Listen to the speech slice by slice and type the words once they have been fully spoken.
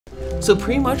So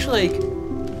pretty much like,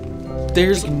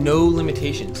 there's no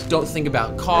limitations. Don't think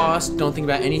about cost, don't think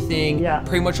about anything. Yeah.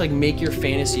 Pretty much like make your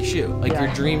fantasy shoe, like your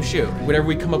dream shoe. Whatever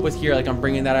we come up with here, like I'm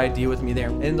bringing that idea with me there.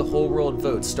 And the whole world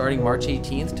votes starting March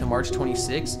 18th to March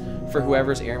 26th for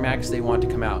whoever's Airmax they want to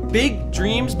come out. Big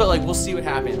dreams, but like we'll see what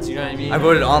happens, you know what I mean? I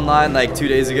voted online like 2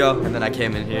 days ago, and then I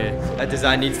came in here. That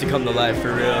design needs to come to life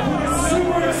for real.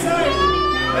 Super excited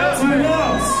to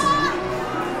announce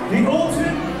the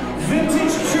ultimate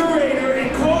vintage curator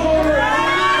in color.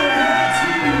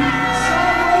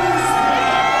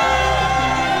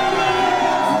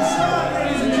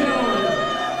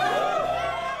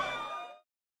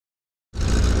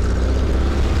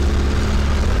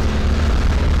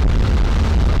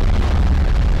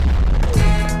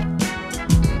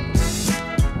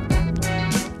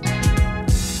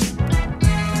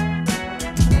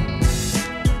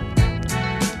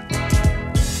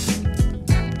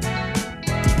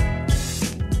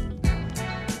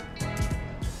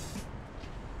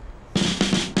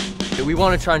 We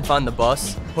want to try and find the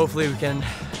bus. Hopefully we can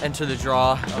enter the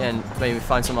draw and maybe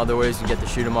find some other ways to get the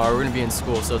shoe tomorrow. We're gonna be in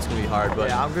school, so it's gonna be hard. But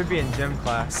yeah, I'm gonna be in gym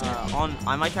class.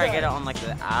 I might try to get it on like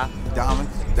the app. Down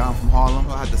from Harlem.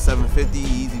 I had the 750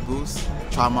 easy boost.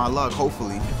 Try my luck,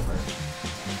 hopefully.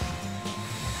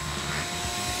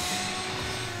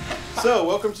 So,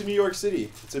 welcome to New York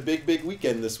City. It's a big, big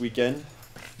weekend this weekend.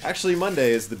 Actually,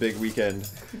 Monday is the big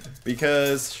weekend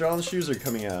because Sean's shoes are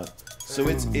coming out. So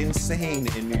it's insane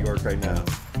in New York right now.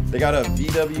 They got a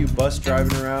VW bus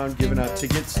driving around giving out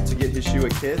tickets to get his shoe a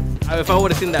kid. If I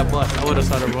would have seen that bus, I would have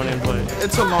started running, but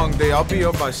it's a long day. I'll be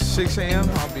up by 6 a.m.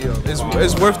 I'll be up.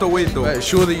 It's worth the wait though.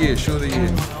 Shoe of the year, shoe of the year.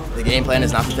 the game plan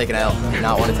is not to take an L,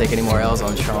 not want to take any more L's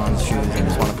on Sean's shoes. I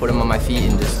just want to put them on my feet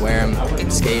and just wear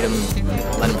them, skate them,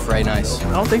 let them fray nice.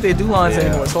 I don't think they do lines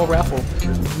anymore. It's all raffle.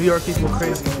 New York people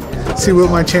crazy. See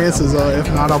what my chances are. If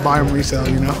not, I'll buy them resale,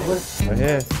 you know? Right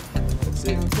here. That's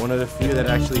it. One of the few that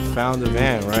actually found the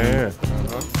van right here.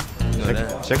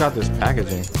 Check out this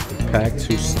packaging. Pack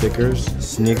 2 stickers,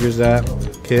 sneakers app,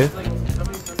 kit.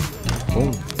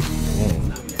 Boom.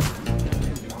 Boom.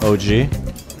 OG.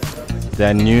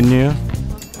 That new.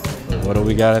 What do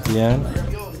we got at the end?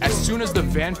 As soon as the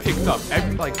van picked up, they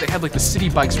had like the city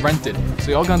bikes rented. So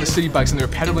they all got on the city bikes and they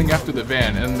were pedaling after the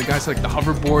van. And the guys had like the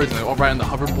hoverboards and they all ride on the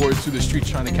hoverboards through the streets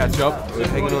trying to catch up. We're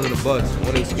hanging onto the bus,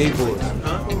 one of the skateboards.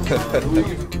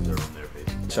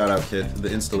 Shout out Kith.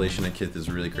 The installation of Kith is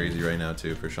really crazy right now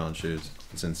too for Sean's shoes.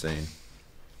 It's insane.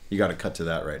 You got to cut to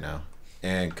that right now.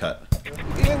 And cut.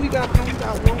 Yeah, we got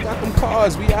them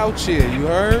cars. We out here, you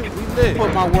heard? We lit.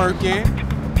 Put my work in,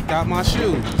 got my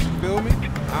shoes, you feel me?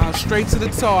 Straight to the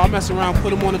toe. I mess around, put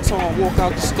them on the toe, and walk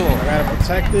out the store. I gotta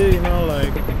protect it, you know,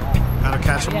 like, gotta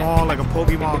catch them all like a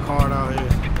Pokemon card out here.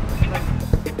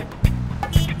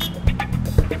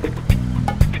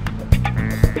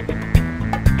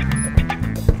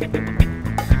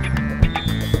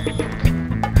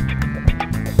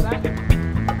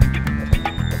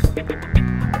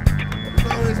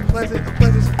 A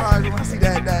pleasant surprise when I see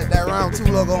that round 2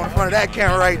 logo on the front of that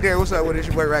camera right there. What's up with it? It's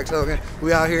your boy Rax Hogan.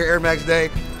 We out here, Airmax Day.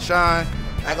 Sean,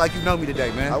 act like you know me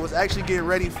today, man. I was actually getting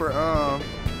ready for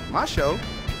my show,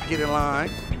 Get in Line.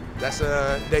 That's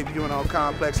debuting on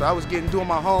Complex. So I was doing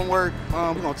my homework.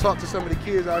 We're gonna talk to some of the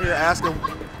kids out here, ask them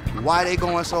why they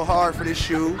going so hard for this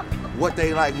shoe, what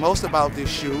they like most about this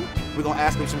shoe. We're gonna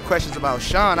ask them some questions about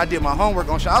Sean. I did my homework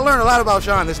on Sean. I learned a lot about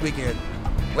Sean this weekend.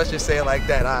 Let's just say it like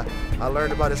that. I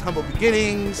learned about his humble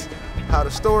beginnings, how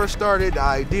the store started, the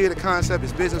idea, the concept,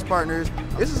 his business partners.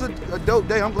 This is a dope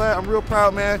day. I'm glad. I'm real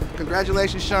proud, man.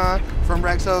 Congratulations, Sean, from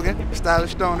Rax Hogan,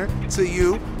 Stylish Stoner, to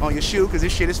you on your shoe, because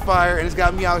this shit is fire, and it's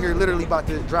got me out here literally about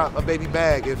to drop a baby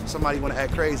bag if somebody want to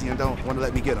act crazy and don't want to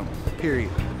let me get them,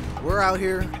 period. We're out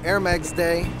here, Airmax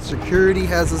Day. Security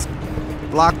has us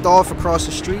blocked off across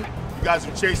the street. You guys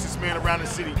have chased this man around the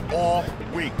city all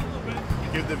week.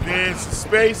 Give the vans some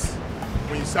space.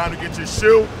 When it's time to get your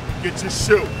shoe, get your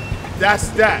shoe. That's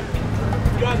that.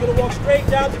 You guys gonna walk straight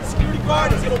down to the security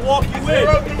guard, he's gonna walk you in.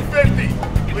 0 through 50.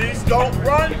 Please don't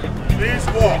run, please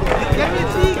walk. Get me a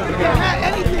tee, get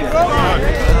anything, bro.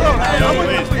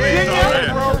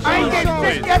 I ain't getting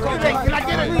this yesterday. Can I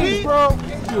get a tee? Bro,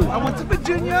 I went to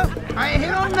Virginia. I ain't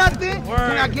hit on nothing.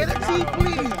 Can I get a tee,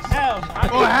 please?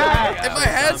 Or a hat? If I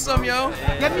had some, yo.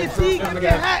 Get me a tee, get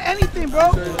a hat, anything,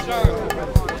 bro.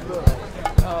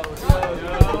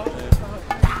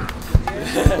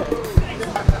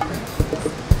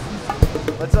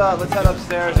 Let's head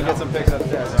upstairs and get some pics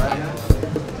upstairs, all right?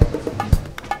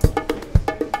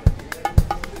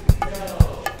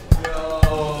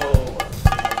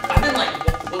 I've been like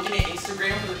looking at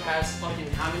Instagram for the past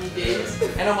fucking how how many days,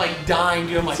 and I'm like dying,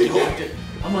 dude.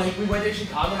 I'm like, we went to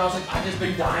Chicago, and I was like, I've just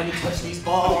been dying to touch these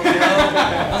balls, you know?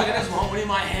 I was like, I just want one in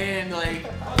my hand, like.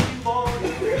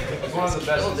 It's one of the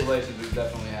best installations we've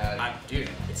definitely had. Dude,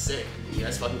 it's sick. You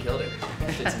guys fucking killed it.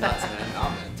 It's nuts,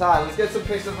 man. Ty, let's get some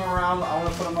pictures of him around. I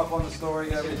want to put them up on the story.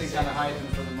 Get everything kind of hyping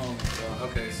for the moment. So.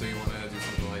 Okay, so you want to do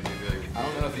something like maybe like, I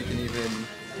don't know if you can even.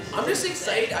 I'm just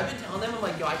excited. I've been telling them, I'm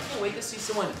like, yo, I can't wait to see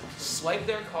someone swipe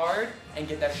their card and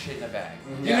get that shit in a bag.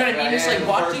 You know what I mean? Just like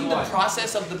watching the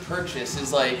process of the purchase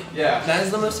is like, that is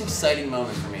the most exciting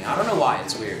moment for me. I don't know why,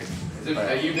 it's weird.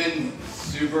 Have you been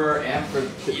super amped for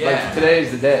like today is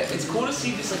the day? It's cool to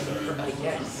see just like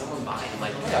someone buying. I'm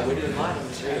like, yeah, I waited in line. I'm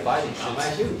just here to buy these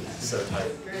shits. So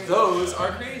tight. Those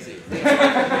are crazy.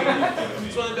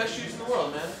 It's one of the best shoes in the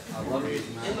world, man. I love it.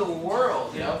 In the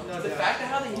world, you know? The fact of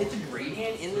how they hit the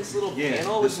gradient in this little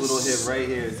panel was this little hit right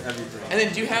here is everything. And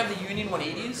then do you have the Union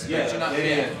 180s? Yeah. Or do you not?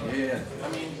 Yeah. I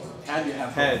mean, And you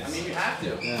have heads. I mean, you have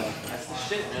to. Yeah. That's the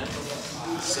shit, man.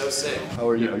 So sick. How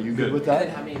are you? Are you good with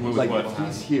that? Like, if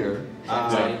he's here,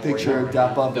 picture,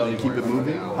 dap up, and then keep it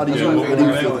moving. How do you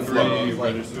feel the flow?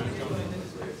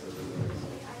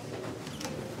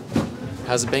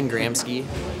 How's it been, Gramsci?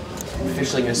 I'm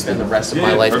officially going to spend the rest of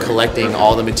my life collecting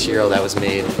all the material that was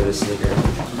made for this sneaker.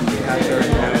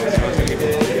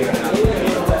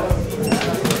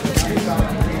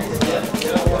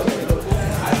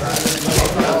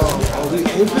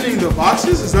 Opening the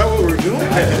boxes? Is that what we're doing?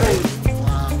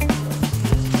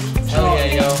 Hell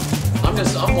yeah, yo.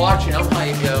 I'm watching. I'm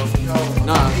hype, yo.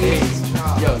 Nah, thanks.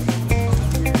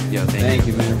 Yo, thank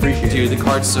you, man. Appreciate it. Dude, the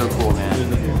card's so cool, man.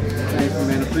 Thank you,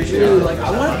 man. Appreciate it. Dude, like, I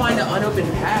want to find an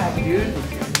unopened pack, dude.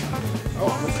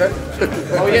 Oh, okay.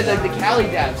 Oh, yeah, the Cali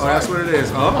dabs. Oh, that's what it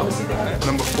is. Oh,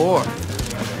 number 4.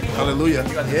 Hallelujah.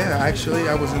 Yeah, actually,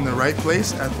 I was in the right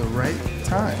place at the right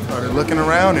time. Started looking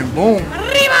around and boom.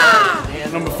 Arriba!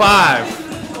 Number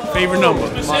 5. Favorite number.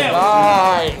 My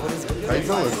guy. How you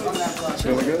feeling?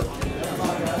 Feeling good?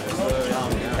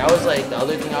 That was like, the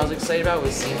other thing I was excited about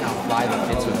was seeing how fly the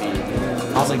fits would be.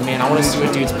 I was like, man, I want to see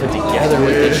what dudes put together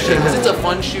with this shit. Because it's a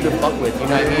fun shoe to fuck with, you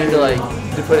know what I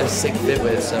mean? To put a sick fit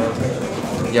with, so.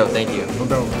 Yo, thank you.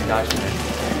 No Gosh, man.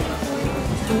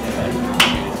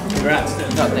 Congrats.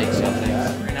 No, thanks, yo,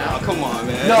 thanks. Right now? Oh, come on,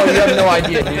 man. No, you have no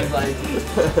idea, dude. Like,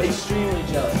 extremely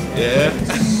jealous. Yeah.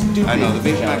 Stupid. I know, the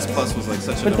Big Max Plus was like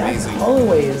such an amazing. That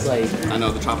colorway is like. I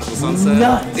know, the tropical sunset.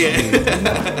 Nuts. Yeah.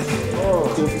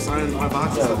 Cool for signing my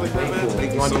box and stuff like that, man.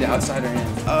 Thank You want to do the outside or in?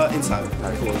 Inside.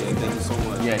 Cool, yeah, thank you so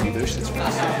much. Yeah, dude, those shit's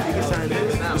awesome. You can sign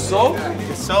this now. So?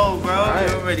 So, bro,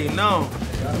 you already know.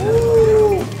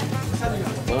 Woo!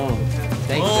 Boom.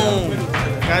 Thanks, Boom.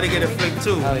 Gotta get a flick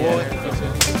too, boy.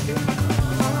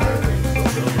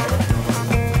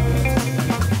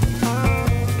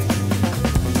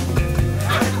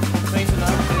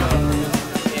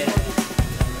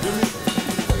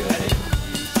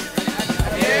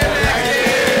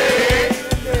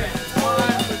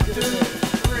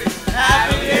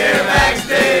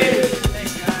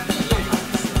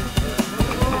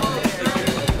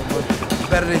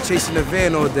 Better than chasing the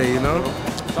van all day, you know?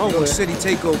 New York City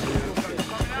takeover.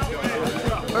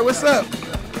 Hey, what's up?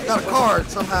 Got a card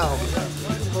somehow.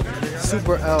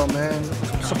 Super L, man.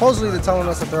 Supposedly they're telling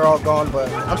us that they're all gone,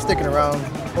 but I'm sticking around,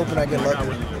 hoping I get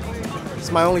lucky.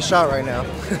 It's my only shot right now.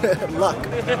 Luck.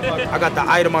 I got the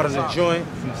item out of the joint,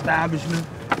 from the establishment.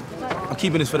 I'm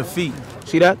keeping this for the feet.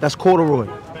 See that? That's corduroy.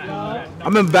 I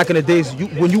remember back in the days,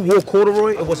 when you wore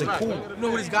corduroy, it wasn't cool. You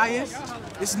know who this guy is?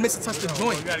 This is Mr. Touch the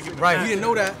Joint. Right. You didn't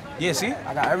know that? Yeah, see?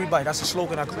 I got everybody. That's a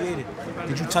slogan I created.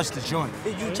 Did you touch the joint?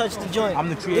 Did you touch the joint? I'm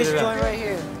the creator This of joint that. right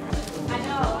here.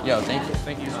 Yo, thank you.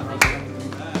 Thank you.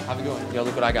 Have a good one. Yo,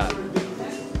 look what I got.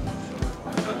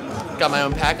 Got my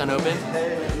own pack unopened.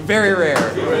 Very rare.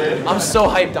 I'm so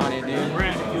hyped on it, dude.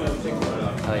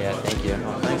 Oh yeah, thank you.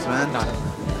 Thanks, man.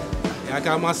 Yeah, I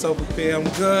got myself a pair. I'm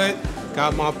good.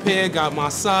 Got my pair, got my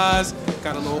size,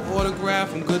 got a little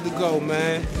autograph. I'm good to go,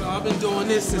 man. Yo, I've been doing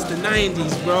this since the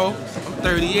 90s, bro. I'm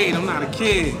 38. I'm not a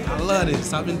kid. I love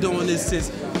this. I've been doing this since,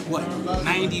 what,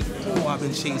 94. I've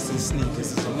been chasing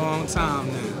sneakers. It's a long time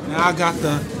now. Now I got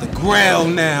the grail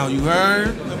now, you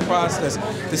heard? The process.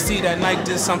 To see that Nike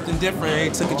did something different. They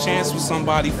took a chance with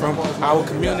somebody from our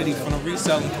community, from the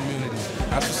reselling community.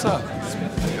 That's what's up.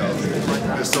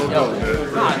 It's so dope,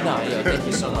 man. No, yo, thank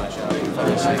you so much.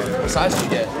 What size did you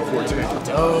get? 14.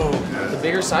 Oh, the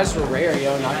bigger sizes were rare,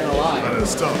 yo, not gonna lie.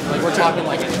 That's tough. Like, we're talking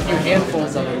like a few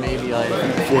handfuls of them, maybe, like.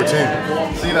 14.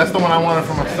 See, that's the one I wanted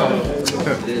for myself.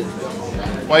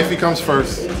 Wifey comes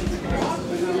first.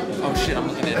 Oh shit, I'm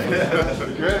looking at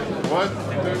it. Great. What?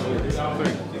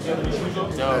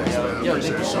 Yo,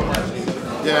 thank you so much.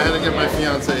 Yeah, I had to get my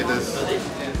fiance this.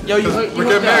 Yo, we're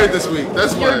getting married this week.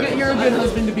 That's why. You're a good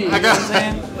husband to be. You know what I'm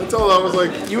saying? I told her, I was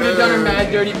like, you would have done her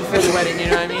mad dirty before the wedding. You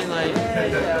know what I mean? Like.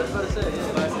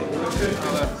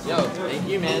 Yo, thank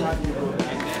you, man.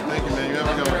 Thank you, man. You have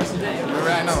a good one. All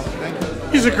right, no, thank you.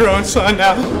 He's a grown son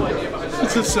now.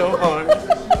 This is so hard.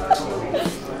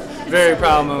 Very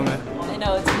proud moment. I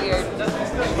know, it's weird.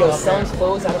 Yo, selling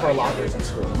clothes out of our lockers in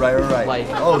school. Right. Like,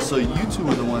 oh, so you two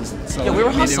were the ones that yeah, we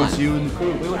were hustling. It was you and the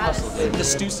crew. We would hustle. The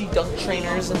Stussy dunk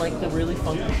trainers and like the really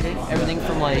funky shit. Everything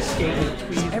from like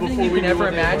everything you could ever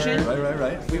imagine.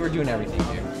 Right. We were doing everything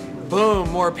here. Boom,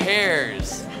 more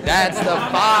pairs. That's the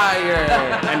fire.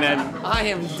 And then I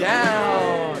am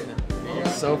down.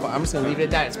 So far, I'm just gonna leave it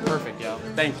at that. It's perfect, yo.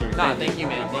 Thank you. Nah, thank you,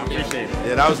 man. Thank you. Appreciate it.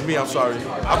 Yeah, that was me. I'm sorry.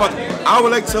 I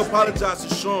would like to apologize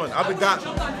to Sean. I'm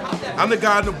the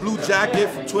guy in the blue jacket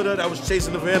from Twitter that was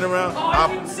chasing the van around.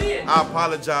 I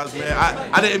apologize, man.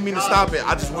 I didn't mean to stop it.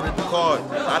 I just wanted the card.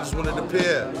 I just wanted the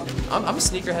pair. I'm a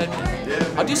sneakerhead, man.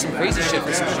 Yeah. I'll do some crazy shit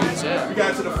for some shoes, yeah. We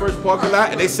got to the first parking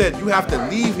lot and they said, you have to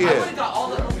leave here.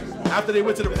 After they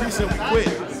went to the precinct, we quit.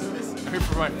 I'm here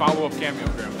for my follow-up cameo,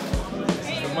 Graham.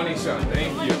 The money shot,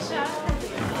 thank you.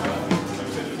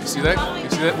 You see that? You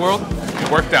see that, world? It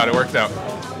worked out,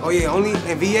 Oh yeah, only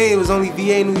in VA, it was only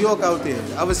VA New York out there.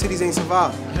 Other cities ain't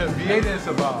survived. Yeah, VA didn't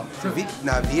survive.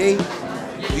 VA.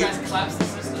 You guys collapsed the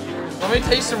system. Let me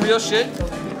tell you some real shit.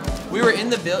 We were in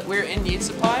Need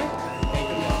Supply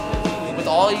with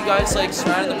all you guys like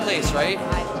surrounding the place, right?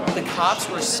 The cops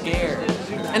were scared.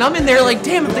 And I'm in there like,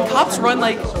 damn, if the cops run,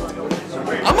 like,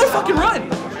 I'm gonna fucking run.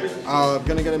 I'm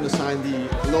gonna get him to sign the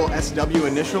little SW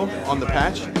initial on the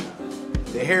patch.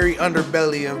 The hairy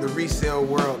underbelly of the resale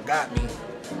world got me.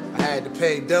 I had to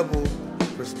pay double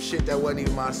for some shit that wasn't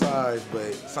even my size,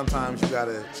 but sometimes you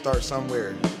gotta start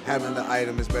somewhere. Having the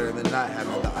item is better than not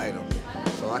having the item.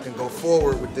 So I can go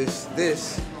forward with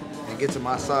this, and get to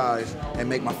my size and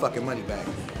make my fucking money back.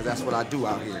 Because that's what I do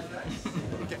out here.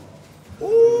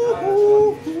 Ooh.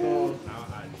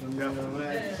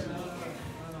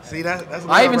 See, that's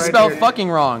I even right spelled there. fucking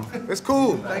wrong. It's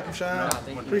cool. Thank you, Sean.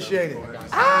 Appreciate it.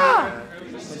 Ah!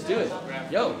 Let's do it.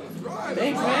 Yo.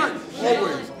 Thanks, man.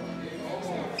 Always.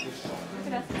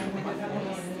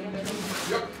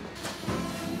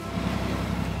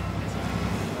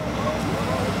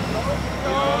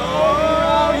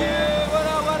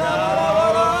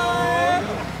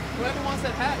 Whoever wants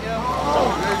that hat, yo.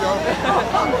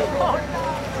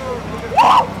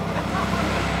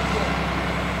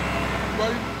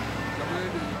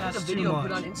 A video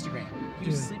put on Instagram. He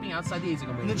was sleeping outside the A's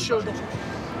and then showed them.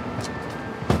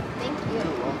 Thank you.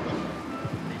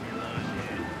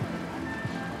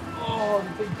 Oh,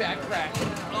 the big back crack.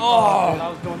 I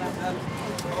was doing that.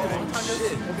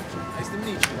 Shit. Nice to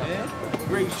meet you, man.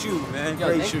 Great shoe, man. Yo,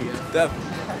 Great thank shoe. you.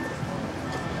 Definitely.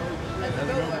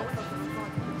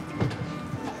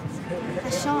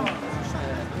 Sean.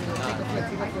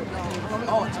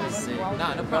 Oh, it's sick.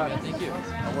 Nah, no problem. Thank you.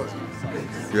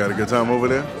 You had a good time over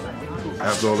there?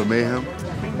 After all the mayhem?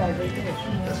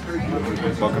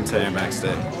 Welcome to Airmax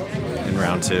Day in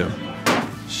round 2.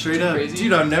 Straight up,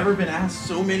 dude, I've never been asked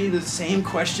so many the same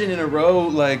question in a row,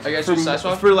 like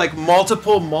for like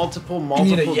multiple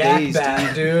days,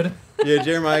 dude. Yeah,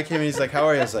 Jeremiah came and he's like, "How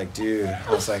are you?" I was like, "Dude,"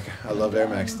 I love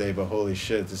Airmax Day, but holy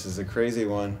shit, this is a crazy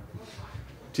one."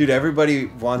 Dude, everybody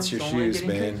wants your shoes,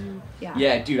 man.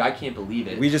 Yeah, dude, I can't believe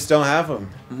it. We just don't have them,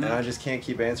 and I just can't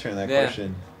keep answering that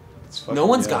question. It's No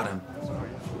one's got them.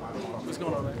 What's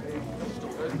going on, man?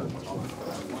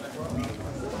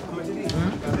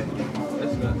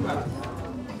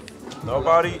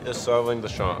 Nobody is selling the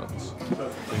Sean's.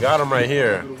 We got them right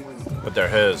here, but they're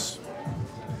his.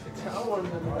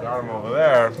 Got them over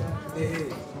there,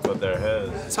 but they're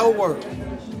his. Toe work.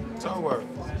 Toe work.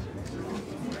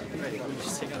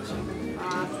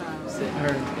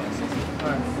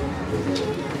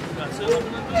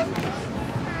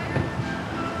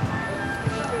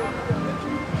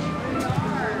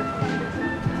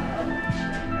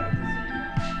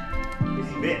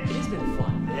 It has been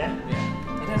fun. Yeah?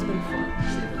 It has been fun, to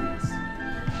say the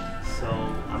least. So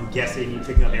I'm guessing you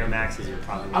picking up Air Maxes, you're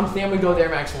probably. I'm thinking we go with Air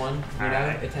Max 1. You know,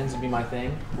 Alright. it tends to be my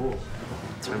thing. Cool. In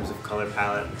terms of color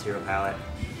palette, material palette,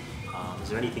 is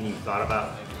there anything you thought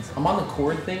about? I'm on the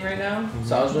cord thing right now,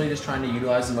 so I was really just trying to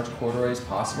utilize as much corduroy as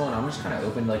possible, and I'm just kind of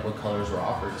open to like what colors were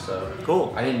offered. So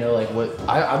cool. I didn't know like what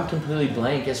I'm completely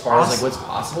blank as far as like what's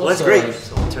possible. Well, that's so, great. Like,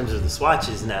 So in terms of the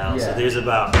swatches now, so Yeah. there's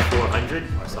about 400.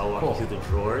 So I'll walk you through the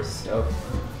drawers. Dope.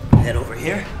 Head over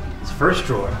here. This first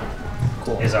drawer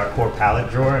is our core palette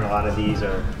drawer, and a lot of these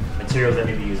are materials that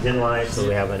may be used in line. So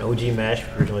we have an OG mesh,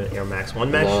 originally the Airmax 1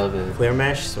 mesh, clear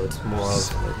mesh, so it's more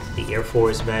of like the Air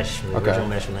Force mesh, the original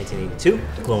mesh from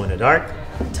 1982, glow in the dark,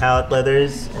 metallic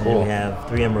leathers, and then we have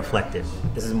 3M reflective.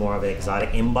 This is more of an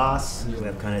exotic emboss. We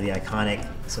have kind of the iconic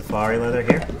safari leather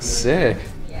here. Sick.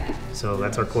 So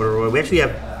that's our corduroy. We actually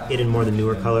have it in more of the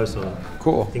newer colors, so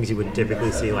cool things you would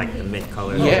typically see like the mint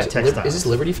color. Yeah, textile. is this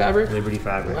Liberty fabric? Liberty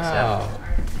fabric. Wow.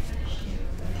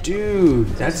 Dude,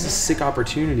 that's a sick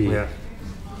opportunity. Yeah.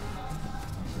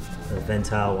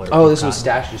 Ventile. Oh, this was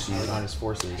Stash just used on his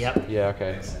forces. Yep. Yeah,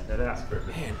 okay.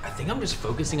 Man, I think I'm just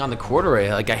focusing on the corduroy.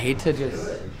 Like, I hate to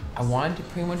just... I wanted to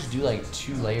pretty much do, like,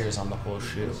 2 layers on the whole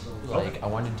shoe. Like, I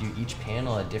wanted to do each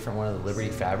panel a different one of the Liberty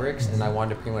fabrics, and I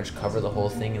wanted to pretty much cover the whole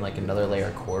thing in, like, another layer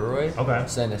of corduroy. Okay.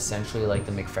 So then, essentially, like,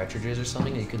 the McFetridges or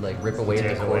something, you could, like, rip away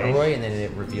the corduroy, and then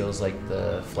it reveals, like,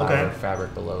 the flower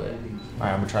fabric below it. All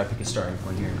right, I'm going to try to pick a starting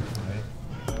point here.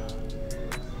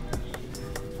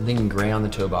 I'm thinking gray on the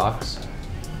toe box.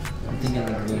 I'm thinking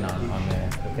the green on there.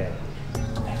 Okay.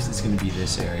 Next it's gonna be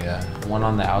this area. One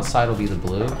on the outside will be the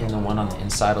blue, and the one on the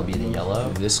inside will be the yellow.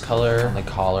 This color, the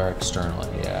collar externally,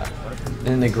 yeah. And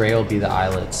then the gray will be the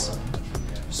eyelets.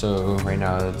 So right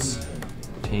now it's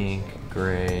pink,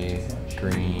 gray,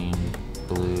 green,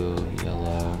 blue,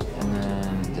 yellow, and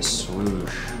then the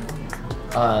swoosh.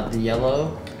 The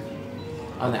yellow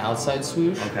on the outside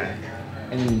swoosh. Okay.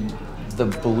 And the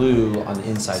blue on the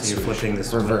inside So you're swoosh. flipping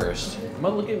this reversed. I'm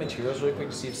gonna look at materials really quick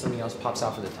to see if something else pops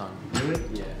out for the tongue. Really?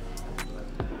 Yeah.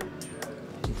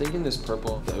 I'm thinking this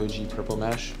purple, the OG purple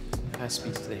mesh, kind of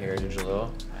speaks to the heritage a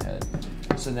little.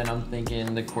 So then I'm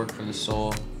thinking the cork for the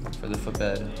sole, for the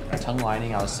footbed. Tongue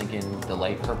lining, I was thinking the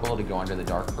light purple to go under the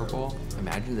dark purple.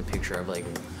 Imagine the picture of like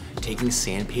taking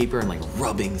sandpaper and like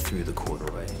rubbing through the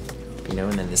corduroy, you know,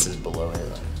 and then this is below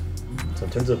it. So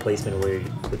in terms of placement, where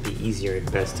it would be easier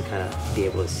and best to kind of be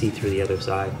able to see through the other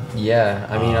side? Yeah,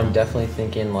 I mean, I'm definitely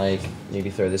thinking like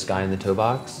maybe throw this guy in the toe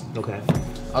box. Okay.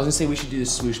 I was gonna say we should do the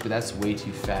swoosh, but that's way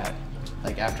too fat.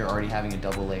 Like after already having a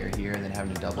double layer here and then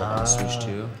having to double on the swoosh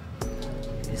too.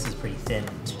 This is pretty thin.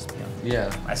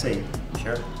 Yeah. I say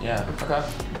sure. Yeah. Okay.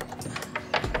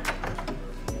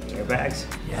 Airbags.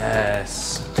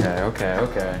 Yes.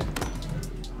 Okay.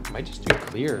 Might just do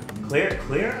clear. Clear?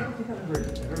 I don't think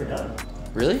I've ever done.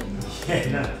 Really? Yeah,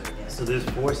 no. So there's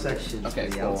 4 sections Okay,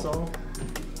 for the cool. outsole.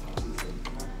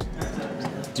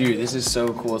 Dude, this is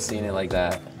so cool seeing it like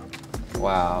that.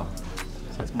 Wow.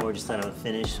 So it's more just kind of a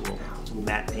finish, we'll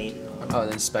matte paint. Oh,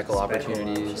 then speckle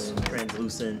opportunities.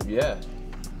 Translucent. Yeah.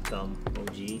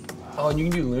 OG. Oh, and you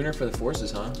can do lunar for the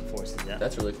forces, huh? Forces, yeah.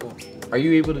 That's really cool. Are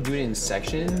you able to do it in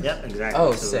sections? Yep, exactly.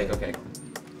 Oh, So sick. Okay.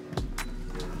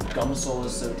 Gum sole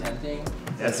is so tempting.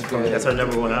 That's good. That's our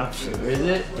 #1 option. Is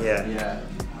it? Yeah. Yeah.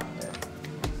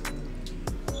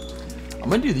 I'm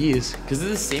gonna do these because they're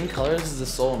the same colors as the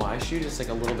sole of my shoe, just like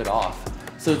a little bit off.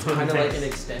 So it's kind of like an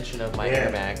extension of my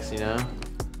Airmax, you know?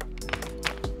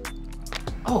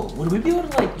 Oh, would we be able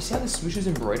to like, you see how the swoosh is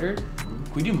embroidered?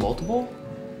 Can we do multiple?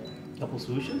 Couple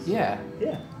swooshes? Yeah.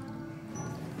 Yeah.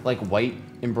 Like white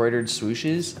embroidered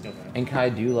swooshes. Okay. And can I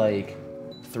do like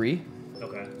 3?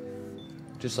 Okay.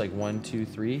 Just like 1, 2,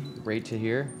 3, right to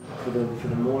here. For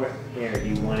the more hair, do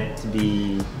you want it to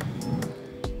be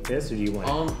this, or do you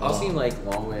want it I'll see like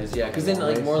long ways, yeah. Because then Long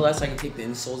like ways? more or less I can take the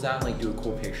insoles out and like do a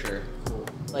cool picture.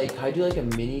 Like, can I do like a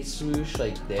mini swoosh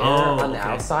like there on the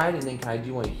outside, and then can I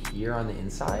do one here on the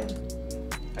inside?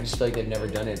 I just feel like they've never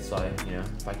done it, so you know,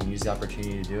 if I can use the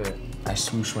opportunity to do it, I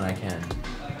swoosh when I can.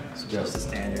 So just the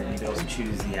standard, you can also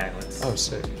choose the aglets. Oh,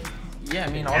 sick. Yeah, I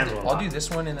mean, I'll do this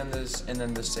one and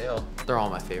then the sail. They're all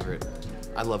my favorite.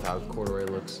 I love how corduroy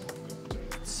looks.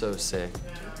 It's so sick.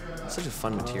 It's such a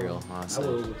fun material,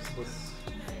 honestly.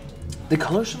 The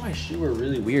colors of my shoe were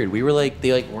really weird.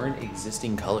 They weren't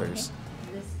existing colors.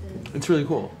 It's really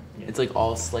cool. It's like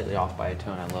all slightly off by a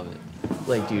tone. I love it.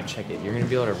 Like, dude, check it. You're gonna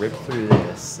be able to rip through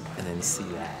this and then see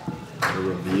that. The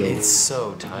reveal. It's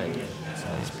so tight.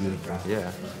 It's beautiful.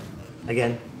 Yeah.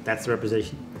 Again, that's the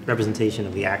representation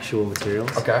of the actual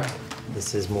materials. Okay.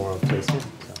 This is more of placement.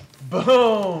 So.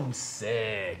 Boom!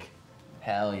 Sick.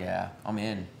 Hell yeah. I'm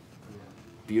in.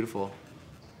 Beautiful.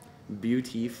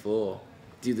 Beautiful.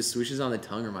 Dude, the swooshes on the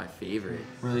tongue are my favorite.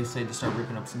 Really excited to start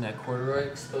ripping up some of that corduroy,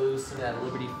 expose some of that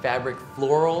Liberty fabric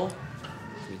floral.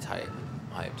 It's gonna be tight.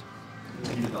 I'm hyped.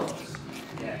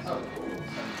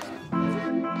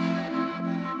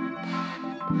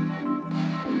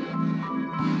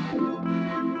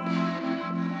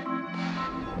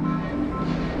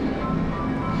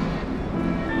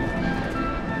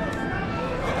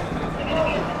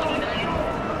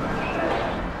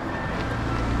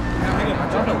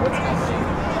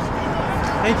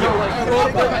 Thank you.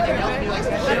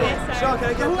 Sean, can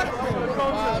I get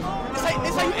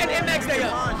It's like you end Airmax Day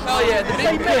up. Hell yeah, the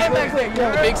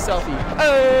big selfie.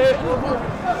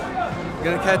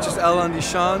 Gonna catch this L on these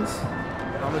Sean's.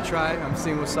 I'm gonna try. I'm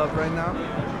seeing what's up right now.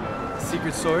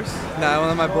 Secret source. Nah, one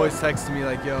of my boys texted me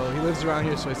like, yo, he lives around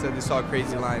here, so I said they saw a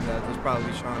crazy line that was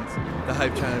probably Sean's. The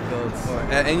hype trying to build.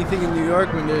 At anything in New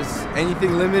York, when there's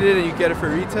anything limited and you get it for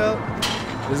retail,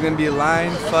 there's gonna be a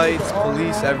line, fights,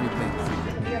 police, everything.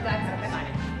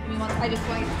 I just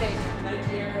want you to stay.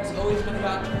 Nightmare has always been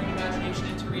about turning imagination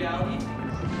into reality.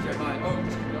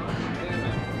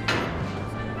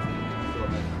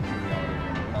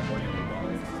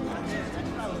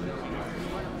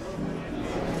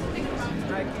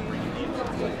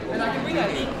 And I can read that.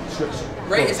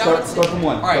 Right? Is that what it's Start from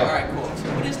one. All right, cool.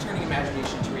 So what is turning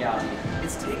imagination into reality?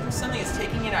 It's taking something, it's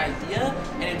taking an idea,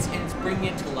 and it's bringing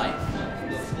it to life.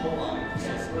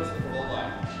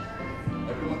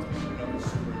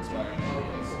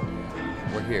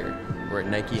 We're here. We're at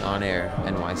Nike On Air,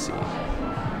 NYC.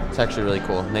 It's actually really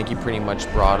cool. Nike pretty much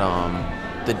brought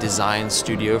the design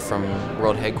studio from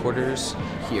world headquarters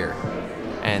here.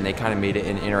 And they kind of made it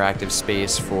an interactive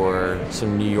space for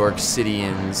some New York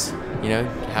Cityans, you know,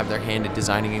 have their hand at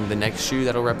designing the next shoe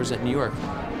that'll represent New York.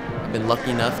 I've been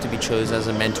lucky enough to be chosen as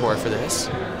a mentor for this.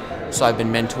 So I've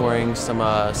been mentoring some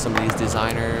of these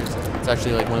designers. It's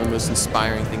actually like one of the most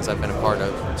inspiring things I've been a part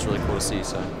of. It's really cool to see,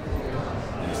 so.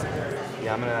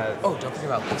 Yeah, I'm gonna... Oh, don't forget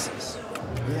about laces.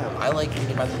 Yeah, I like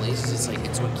thinking about the laces. It's like,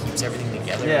 it's what keeps everything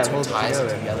together. Yeah, it's what ties it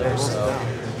together. So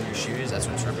your shoes, that's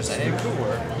what's represented. it could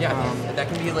work. Yeah, that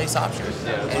can be a lace option.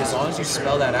 Yeah, and as long as you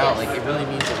spell that out, like it really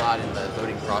means a lot in the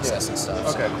voting process and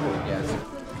stuff. Okay, so, cool. Yeah.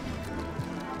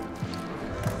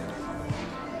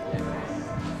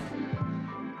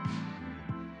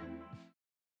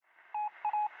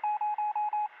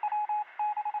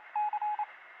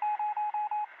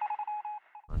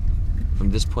 From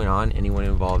this point on, anyone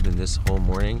involved in this whole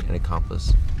morning, an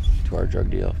accomplice to our drug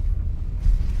deal.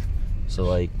 So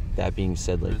like, that being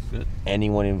said, like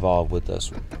anyone involved with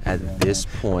us at this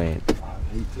point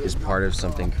is part of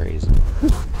something crazy.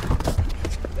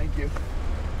 Thank you.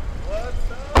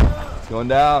 It's going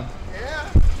down. Yeah.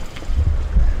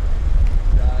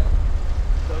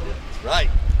 That's right.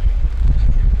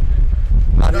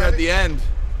 Out here at the end,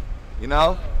 you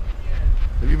know?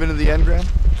 Have you been to the end, Graham?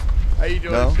 How you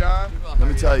doing, No? Sean? Let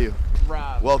me tell you.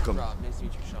 Rob. Welcome Rob, nice to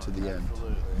meet you, Sean. to the end.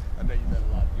 Absolutely. I know you met a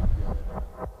lot of people.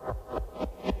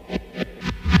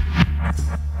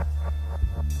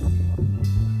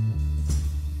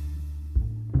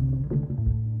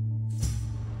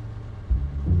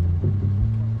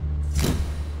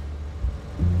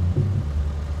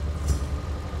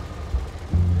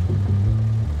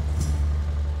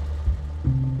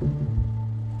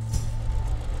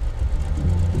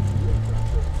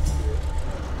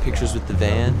 Pictures with the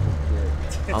van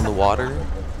on the water.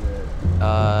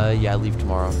 Yeah, I leave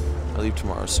tomorrow. I leave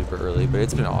tomorrow super early, but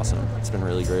it's been awesome. It's been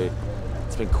really great.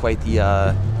 It's been quite the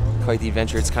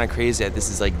adventure. It's kind of crazy that this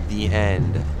is like the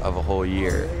end of a whole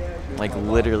year. Like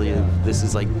literally, this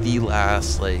is like the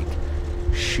last like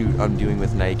shoot I'm doing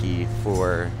with Nike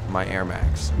for my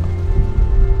Airmax.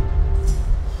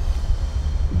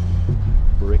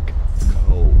 Brick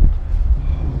cold.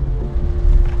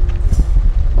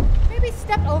 Maybe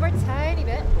step over a tiny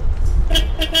bit.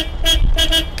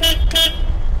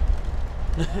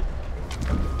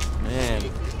 Man,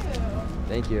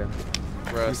 thank you.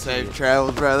 Bro, safe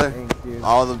travels, brother. Thank you.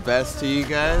 All the best to you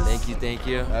guys. Thank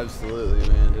you. Absolutely,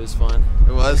 man. It was fun.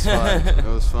 It was fun. It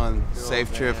was fun.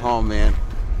 Safe trip home, man.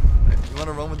 You want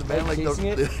to run with the band like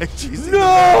the cheesy?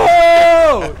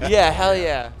 No! Yeah, hell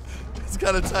yeah. It's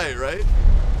kind of tight, right?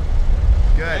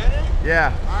 Good.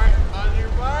 Yeah. All right, on your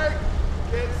mark,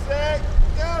 get set,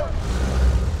 go.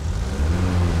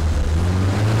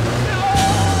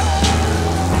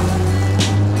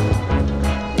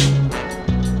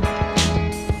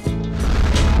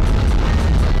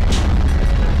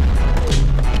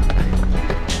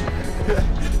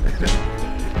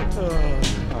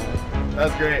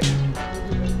 That's great. A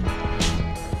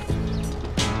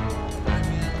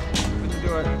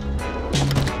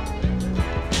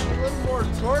little more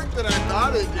torque than I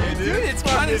thought it did, dude. Dude, it's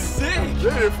kinda sick.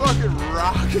 Dude, it fucking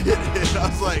rocketed. I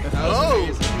was like, oh.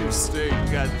 You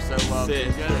guys are so lovely.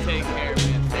 You gotta take care,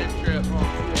 man.